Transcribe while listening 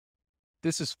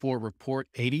This is for Report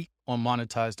 80 on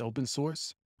monetized open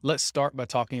source. Let's start by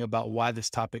talking about why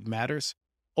this topic matters.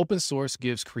 Open source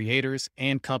gives creators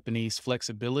and companies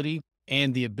flexibility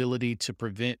and the ability to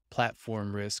prevent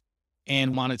platform risk,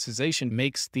 and monetization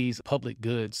makes these public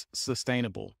goods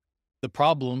sustainable. The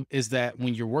problem is that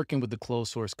when you're working with a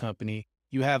closed source company,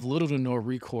 you have little to no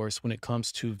recourse when it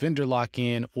comes to vendor lock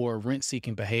in or rent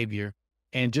seeking behavior.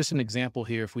 And just an example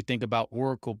here, if we think about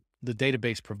Oracle, the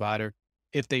database provider,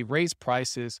 if they raise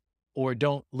prices or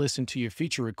don't listen to your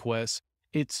feature requests,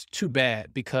 it's too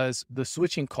bad because the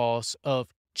switching costs of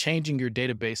changing your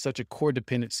database, such a core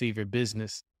dependency of your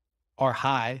business, are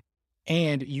high,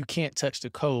 and you can't touch the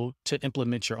code to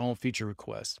implement your own feature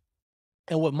requests.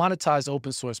 And what monetized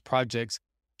open source projects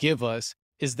give us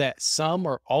is that some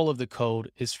or all of the code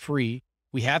is free.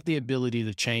 We have the ability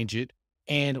to change it,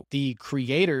 and the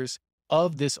creators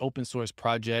of this open source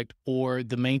project or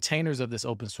the maintainers of this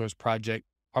open source project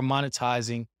are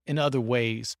monetizing in other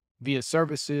ways via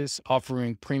services,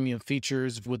 offering premium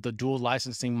features with the dual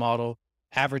licensing model,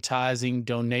 advertising,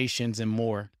 donations, and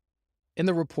more. In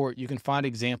the report, you can find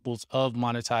examples of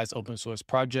monetized open source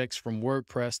projects from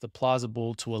WordPress to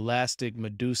Plausible to Elastic,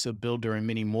 Medusa, Builder, and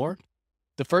many more.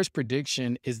 The first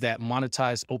prediction is that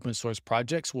monetized open source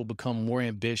projects will become more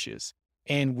ambitious.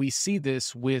 And we see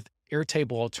this with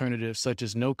Airtable alternatives such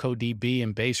as NoCodeDB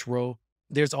and Baserow.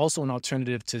 There's also an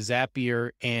alternative to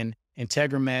Zapier and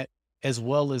Integromat, as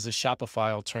well as a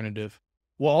Shopify alternative.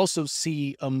 We'll also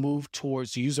see a move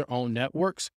towards user-owned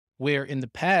networks, where in the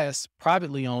past,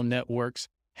 privately owned networks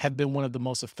have been one of the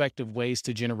most effective ways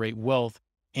to generate wealth.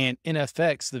 And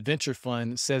NFX, the venture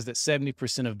fund, says that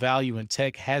 70% of value in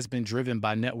tech has been driven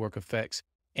by network effects.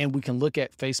 And we can look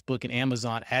at Facebook and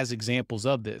Amazon as examples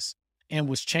of this. And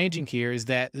what's changing here is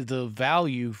that the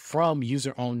value from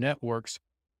user-owned networks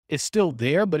is still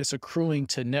there, but it's accruing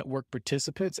to network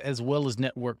participants as well as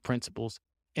network principals.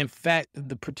 In fact,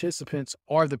 the participants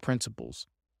are the principals.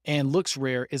 And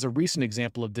LooksRare is a recent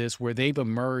example of this where they've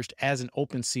emerged as an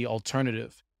OpenSea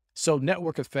alternative. So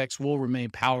network effects will remain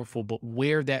powerful, but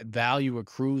where that value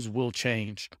accrues will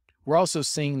change. We're also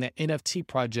seeing that NFT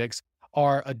projects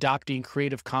are adopting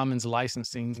Creative Commons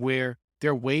licensing where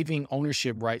they're waiving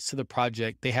ownership rights to the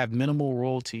project. They have minimal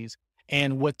royalties.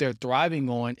 And what they're thriving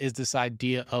on is this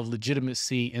idea of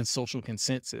legitimacy and social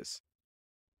consensus.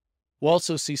 We'll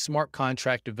also see smart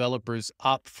contract developers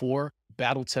opt for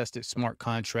battle-tested smart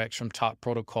contracts from top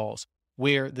protocols,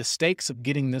 where the stakes of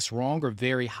getting this wrong are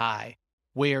very high,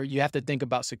 where you have to think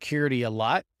about security a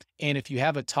lot. And if you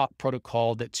have a top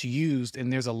protocol that's used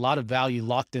and there's a lot of value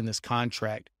locked in this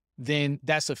contract, then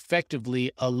that's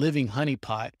effectively a living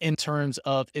honeypot in terms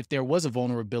of if there was a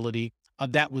vulnerability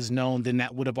that was known, then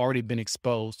that would have already been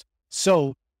exposed.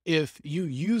 So if you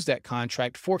use that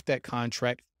contract, fork that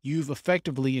contract, you've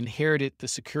effectively inherited the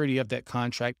security of that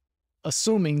contract,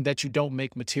 assuming that you don't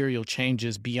make material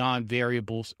changes beyond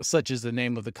variables such as the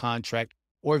name of the contract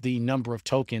or the number of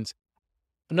tokens.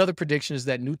 Another prediction is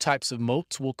that new types of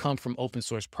moats will come from open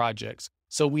source projects.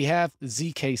 So we have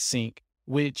ZK Sync,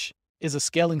 which is a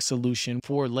scaling solution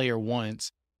for layer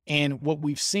ones. And what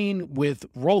we've seen with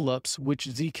rollups, which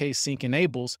ZK Sync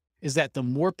enables, is that the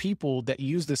more people that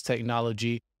use this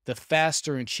technology, the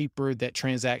faster and cheaper that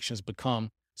transactions become.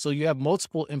 So you have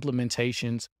multiple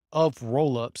implementations of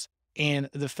rollups. And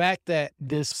the fact that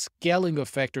this scaling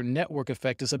effect or network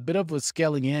effect is a bit of a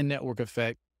scaling and network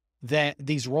effect that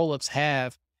these rollups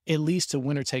have, at least to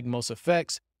winner take most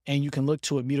effects. And you can look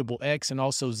to Immutable X and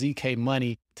also ZK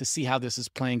Money to see how this is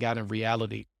playing out in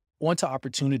reality. On to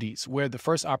opportunities, where the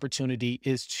first opportunity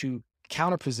is to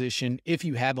counterposition if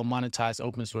you have a monetized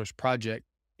open source project.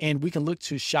 And we can look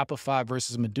to Shopify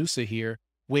versus Medusa here,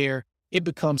 where it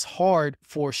becomes hard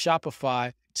for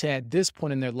Shopify to, at this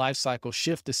point in their life cycle,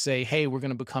 shift to say, hey, we're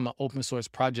going to become an open source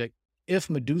project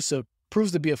if Medusa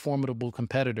proves to be a formidable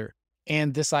competitor.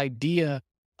 And this idea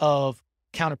of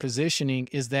counterpositioning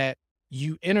is that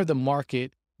you enter the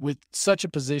market with such a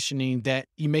positioning that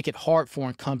you make it hard for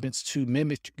incumbents to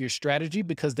mimic your strategy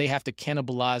because they have to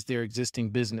cannibalize their existing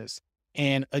business.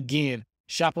 And again,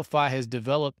 Shopify has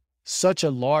developed such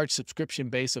a large subscription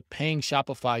base of paying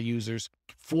Shopify users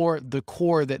for the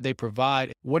core that they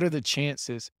provide. What are the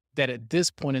chances that at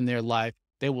this point in their life,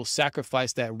 they will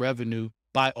sacrifice that revenue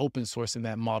by open sourcing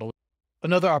that model?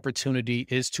 Another opportunity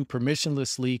is to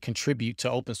permissionlessly contribute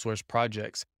to open source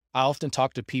projects. I often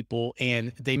talk to people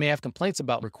and they may have complaints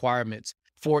about requirements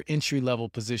for entry-level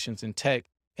positions in tech.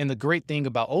 And the great thing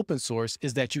about open source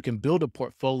is that you can build a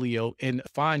portfolio and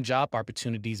find job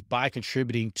opportunities by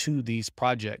contributing to these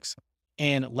projects.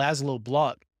 And Laszlo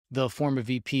Block, the former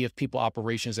VP of People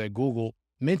Operations at Google,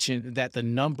 mentioned that the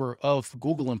number of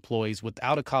Google employees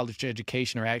without a college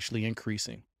education are actually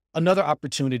increasing. Another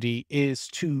opportunity is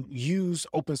to use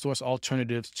open source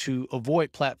alternatives to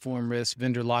avoid platform risk,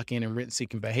 vendor lock-in, and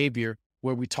rent-seeking behavior,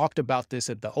 where we talked about this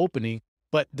at the opening.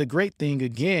 But the great thing,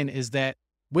 again, is that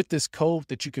with this code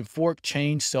that you can fork,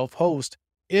 change, self-host,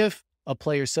 if a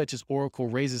player such as Oracle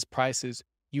raises prices,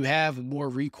 you have more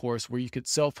recourse where you could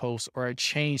self-host or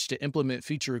change to implement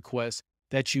feature requests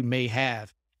that you may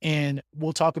have. And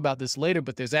we'll talk about this later,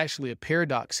 but there's actually a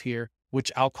paradox here,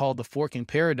 which I'll call the forking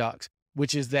paradox,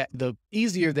 which is that the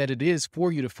easier that it is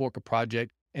for you to fork a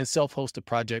project and self-host a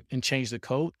project and change the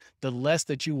code, the less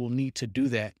that you will need to do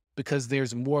that because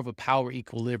there's more of a power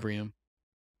equilibrium.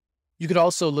 You could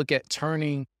also look at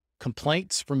turning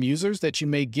complaints from users that you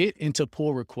may get into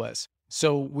pull requests.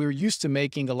 So we're used to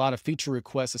making a lot of feature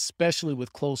requests, especially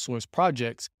with closed source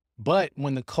projects. But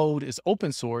when the code is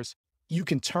open source, you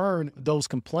can turn those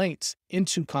complaints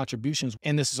into contributions.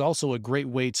 And this is also a great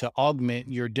way to augment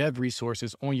your dev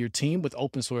resources on your team with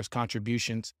open source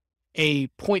contributions. A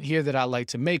point here that I like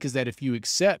to make is that if you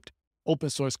accept open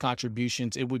source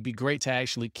contributions, it would be great to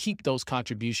actually keep those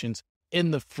contributions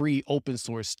in the free open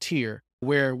source tier,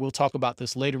 where we'll talk about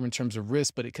this later in terms of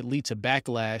risk, but it could lead to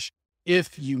backlash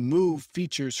if you move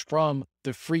features from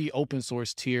the free open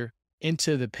source tier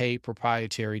into the paid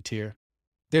proprietary tier.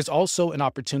 There's also an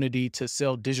opportunity to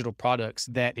sell digital products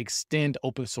that extend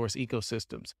open source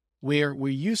ecosystems, where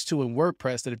we're used to in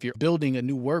WordPress that if you're building a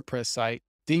new WordPress site,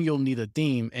 then you'll need a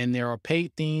theme, and there are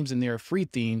paid themes and there are free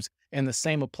themes. And the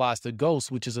same applies to Ghost,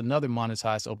 which is another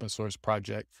monetized open source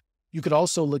project. You could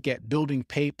also look at building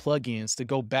paid plugins to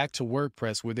go back to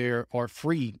WordPress, where there are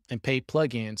free and paid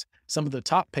plugins. Some of the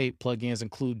top paid plugins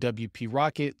include WP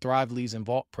Rocket, Thriveleads, and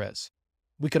VaultPress.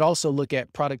 We could also look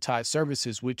at productized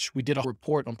services, which we did a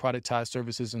report on productized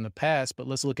services in the past, but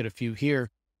let's look at a few here,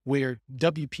 where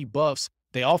WP Buffs,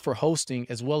 they offer hosting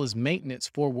as well as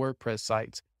maintenance for WordPress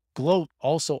sites. Gloat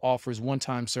also offers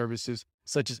one-time services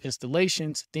such as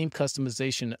installations, theme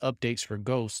customization, and updates for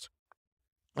Ghost.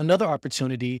 Another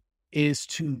opportunity is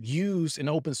to use an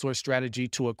open source strategy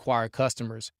to acquire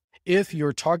customers. If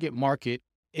your target market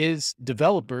is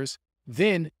developers,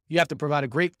 then you have to provide a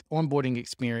great onboarding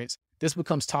experience. This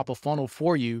becomes top of funnel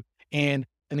for you. And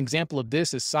an example of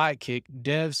this is Sidekick.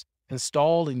 Devs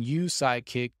install and use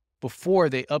Sidekick before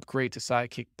they upgrade to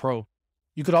Sidekick Pro.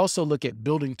 You could also look at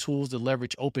building tools to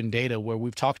leverage open data, where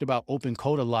we've talked about open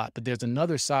code a lot, but there's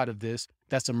another side of this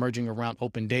that's emerging around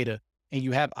open data. And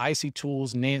you have IC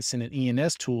tools, Nansen, and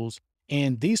ENS tools.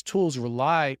 And these tools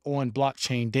rely on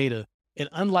blockchain data. And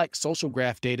unlike social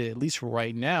graph data, at least for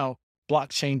right now,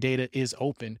 blockchain data is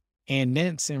open. And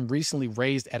Nansen recently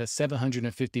raised at a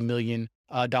 $750 million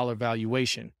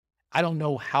valuation. I don't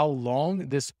know how long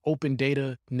this open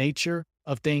data nature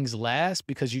of things lasts,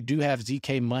 because you do have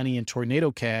ZK Money and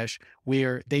Tornado Cash,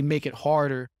 where they make it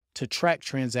harder to track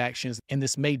transactions. And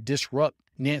this may disrupt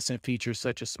Nansen features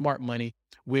such as Smart Money,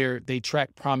 where they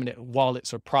track prominent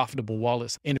wallets or profitable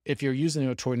wallets. And if you're using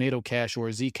a Tornado Cash or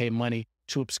a ZK Money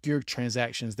to obscure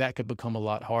transactions, that could become a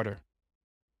lot harder.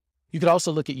 You could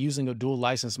also look at using a dual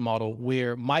license model,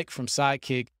 where Mike from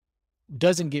Sidekick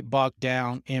doesn't get bogged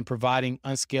down in providing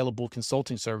unscalable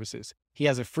consulting services. He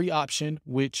has a free option,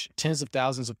 which tens of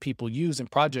thousands of people use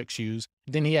and projects use.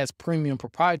 Then he has premium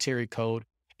proprietary code.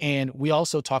 And we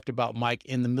also talked about Mike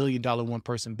in the $1 Million One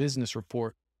Person Business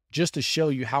Report, just to show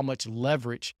you how much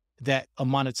leverage that a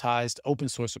monetized open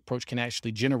source approach can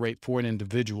actually generate for an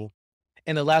individual.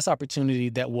 And the last opportunity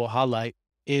that we'll highlight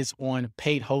is on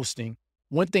paid hosting.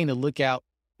 One thing to look out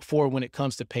for when it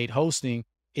comes to paid hosting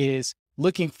is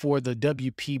looking for the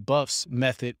WP Buffs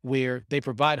method, where they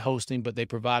provide hosting, but they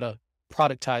provide a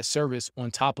productized service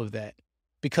on top of that.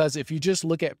 Because if you just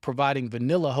look at providing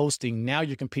vanilla hosting, now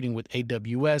you're competing with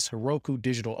AWS, Heroku,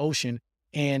 DigitalOcean,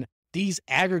 and these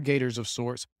aggregators of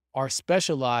sorts are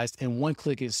specialized in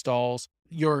one-click installs.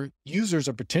 Your users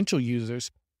or potential users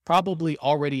probably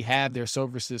already have their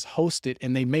services hosted,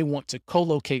 and they may want to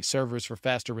co-locate servers for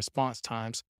faster response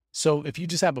times. So if you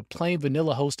just have a plain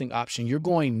vanilla hosting option, you're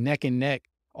going neck and neck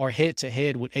or head to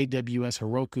head with AWS,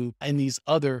 Heroku, and these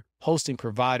other hosting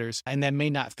providers. And that may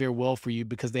not fare well for you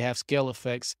because they have scale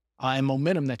effects and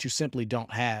momentum that you simply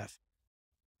don't have.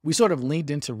 We sort of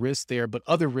leaned into risks there, but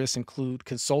other risks include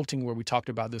consulting, where we talked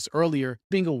about this earlier,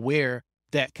 being aware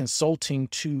that consulting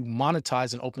to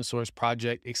monetize an open source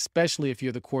project, especially if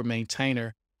you're the core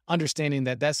maintainer, understanding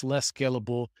that that's less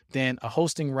scalable than a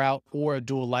hosting route or a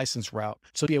dual license route.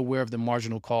 So be aware of the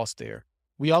marginal cost there.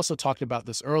 We also talked about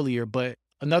this earlier, but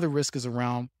another risk is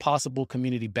around possible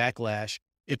community backlash.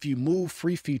 If you move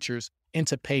free features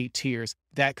into paid tiers,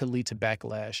 that could lead to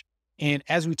backlash. And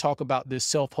as we talk about this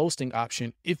self-hosting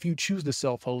option, if you choose the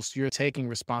self-host, you're taking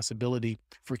responsibility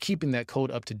for keeping that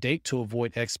code up to date to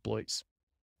avoid exploits.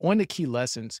 On the key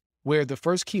lessons, where the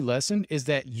first key lesson is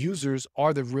that users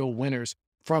are the real winners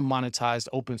from monetized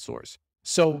open source.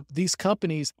 So these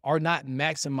companies are not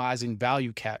maximizing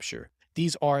value capture.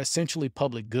 These are essentially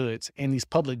public goods, and these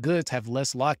public goods have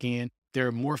less lock-in,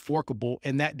 they're more forkable,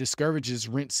 and that discourages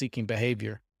rent-seeking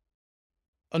behavior.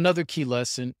 Another key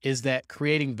lesson is that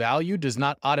creating value does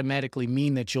not automatically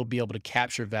mean that you'll be able to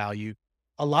capture value.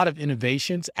 A lot of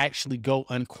innovations actually go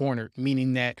uncornered,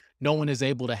 meaning that no one is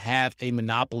able to have a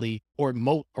monopoly or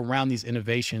moat around these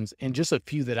innovations. And just a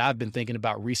few that I've been thinking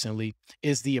about recently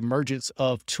is the emergence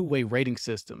of two-way rating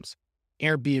systems.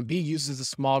 Airbnb uses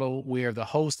this model where the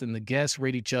host and the guests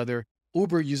rate each other.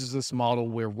 Uber uses this model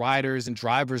where riders and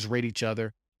drivers rate each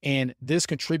other. And this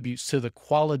contributes to the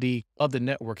quality of the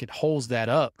network. It holds that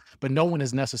up, but no one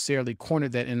has necessarily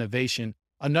cornered that innovation.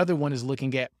 Another one is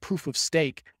looking at proof of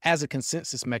stake as a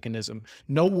consensus mechanism.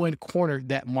 No one cornered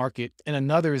that market. And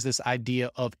another is this idea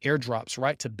of airdrops,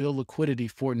 right? To build liquidity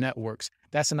for networks.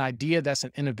 That's an idea, that's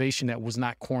an innovation that was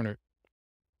not cornered.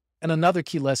 And another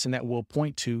key lesson that we'll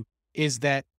point to is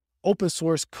that open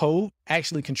source code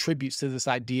actually contributes to this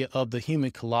idea of the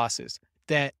human colossus,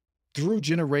 that through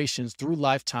generations, through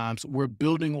lifetimes, we're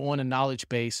building on a knowledge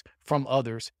base from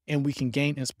others, and we can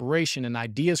gain inspiration and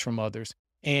ideas from others,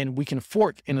 and we can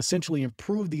fork and essentially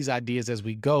improve these ideas as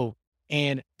we go.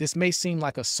 And this may seem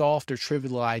like a soft or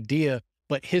trivial idea,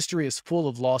 but history is full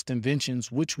of lost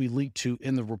inventions, which we lead to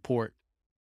in the report.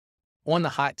 On the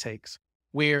hot takes,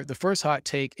 where the first hot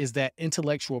take is that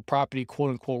intellectual property,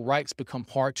 quote unquote, rights become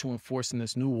hard to enforce in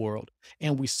this new world.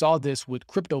 And we saw this with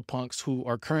CryptoPunks who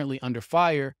are currently under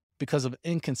fire because of an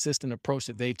inconsistent approach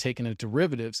that they've taken to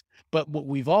derivatives. But what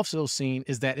we've also seen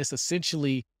is that it's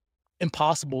essentially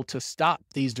impossible to stop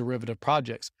these derivative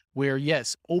projects where,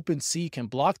 yes, OpenSea can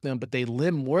block them, but they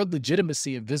lend more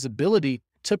legitimacy and visibility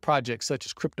to projects such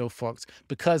as CryptoPunks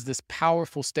because this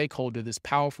powerful stakeholder, this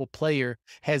powerful player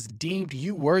has deemed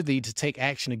you worthy to take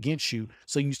action against you.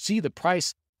 So you see the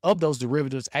price of those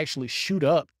derivatives actually shoot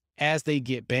up as they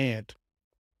get banned.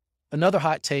 Another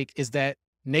hot take is that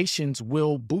nations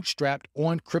will bootstrap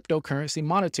on cryptocurrency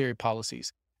monetary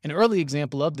policies. An early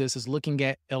example of this is looking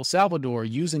at El Salvador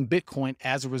using Bitcoin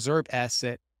as a reserve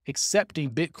asset, accepting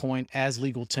Bitcoin as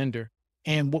legal tender.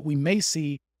 And what we may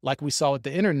see, like we saw with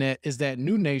the internet, is that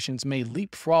new nations may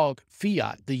leapfrog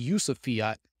fiat, the use of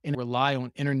fiat, and rely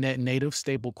on internet native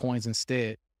stable coins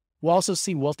instead. We'll also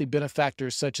see wealthy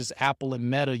benefactors such as Apple and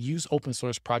Meta use open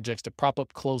source projects to prop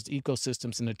up closed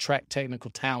ecosystems and attract technical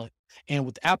talent. And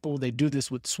with Apple, they do this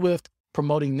with Swift,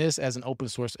 promoting this as an open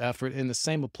source effort. And the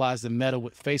same applies to Meta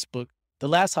with Facebook. The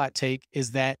last hot take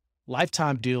is that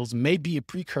lifetime deals may be a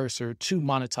precursor to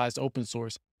monetized open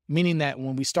source, meaning that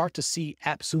when we start to see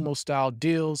AppSumo style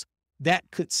deals, that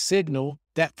could signal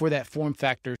that for that form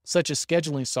factor, such as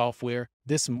scheduling software,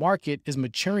 this market is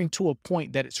maturing to a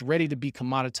point that it's ready to be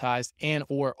commoditized and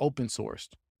or open sourced.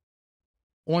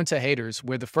 On to haters,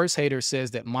 where the first hater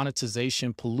says that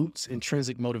monetization pollutes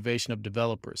intrinsic motivation of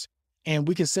developers. And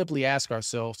we can simply ask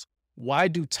ourselves, why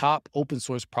do top open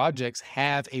source projects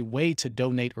have a way to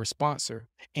donate or sponsor?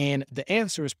 And the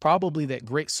answer is probably that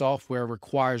great software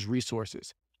requires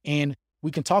resources. And we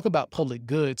can talk about public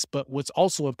goods, but what's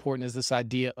also important is this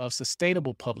idea of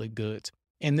sustainable public goods.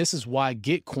 And this is why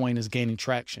Gitcoin is gaining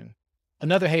traction.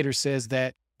 Another hater says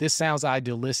that this sounds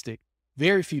idealistic.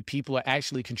 Very few people are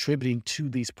actually contributing to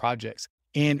these projects.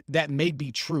 And that may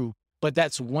be true, but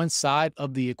that's one side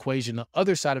of the equation. The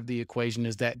other side of the equation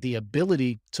is that the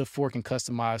ability to fork and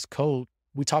customize code,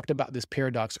 we talked about this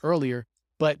paradox earlier,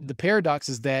 but the paradox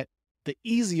is that the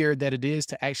easier that it is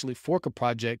to actually fork a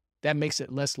project, that makes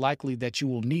it less likely that you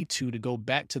will need to go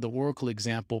back to the Oracle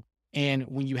example. And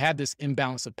when you have this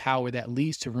imbalance of power, that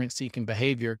leads to rent-seeking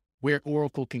behavior where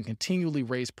Oracle can continually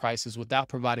raise prices without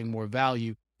providing more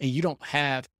value. And you don't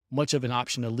have much of an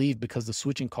option to leave because the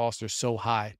switching costs are so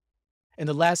high. And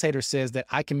the last hater says that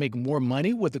I can make more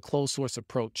money with a closed source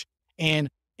approach. And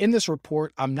in this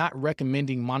report, I'm not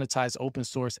recommending monetized open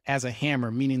source as a hammer,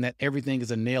 meaning that everything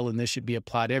is a nail and this should be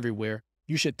applied everywhere.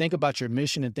 You should think about your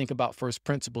mission and think about first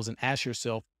principles and ask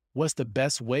yourself, what's the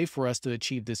best way for us to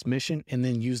achieve this mission, and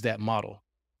then use that model.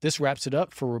 This wraps it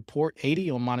up for Report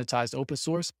 80 on monetized open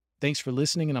source. Thanks for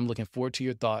listening, and I'm looking forward to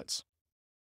your thoughts.